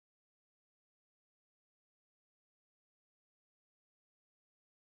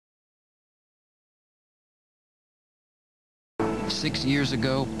6 years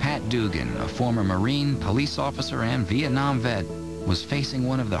ago, Pat Dugan, a former Marine, police officer, and Vietnam vet, was facing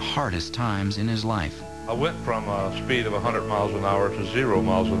one of the hardest times in his life. I went from a speed of 100 miles an hour to 0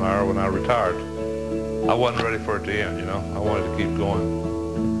 miles an hour when I retired. I wasn't ready for it to end, you know. I wanted to keep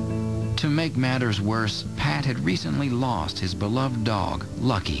going. To make matters worse, Pat had recently lost his beloved dog,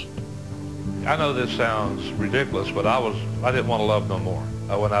 Lucky. I know this sounds ridiculous, but I didn't want to love no more.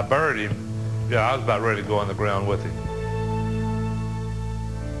 When I buried him, yeah, I was about ready to go on the ground with him.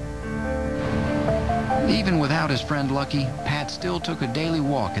 Even without his friend Lucky, Pat still took a daily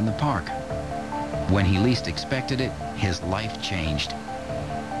walk in the park. When he least expected it, his life changed.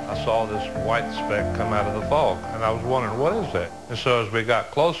 I saw this white speck come out of the fog, and I was wondering, what is that? And so as we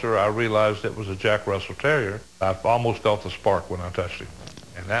got closer, I realized it was a Jack Russell Terrier. I almost felt the spark when I touched him.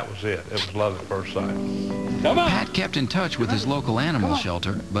 And that was it. It was love at first sight. Come on. Pat kept in touch with his local animal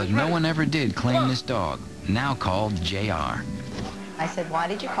shelter, but no one ever did claim this dog, now called JR. I said, why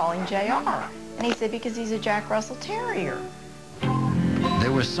did you call him JR? And he said, because he's a Jack Russell Terrier.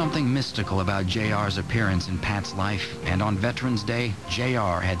 There was something mystical about JR's appearance in Pat's life, and on Veterans Day,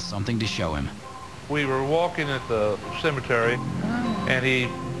 JR had something to show him. We were walking at the cemetery, and he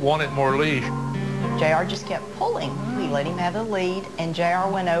wanted more leash. JR just kept pulling. We let him have the lead, and JR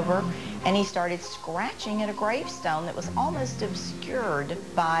went over, and he started scratching at a gravestone that was almost obscured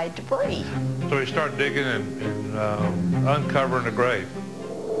by debris. So he started digging and uncovering the grave.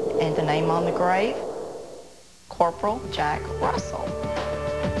 And the name on the grave, Corporal Jack Russell.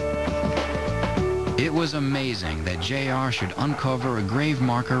 It was amazing that JR should uncover a grave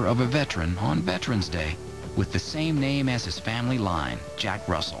marker of a veteran on Veterans Day with the same name as his family line, Jack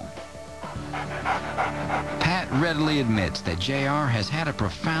Russell. Pat readily admits that JR has had a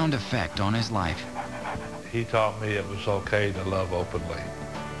profound effect on his life. He taught me it was okay to love openly.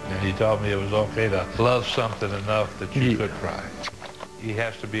 And he taught me it was okay to love something enough that you could cry. He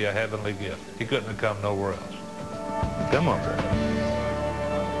has to be a heavenly gift. He couldn't have come nowhere else. Come on, brother.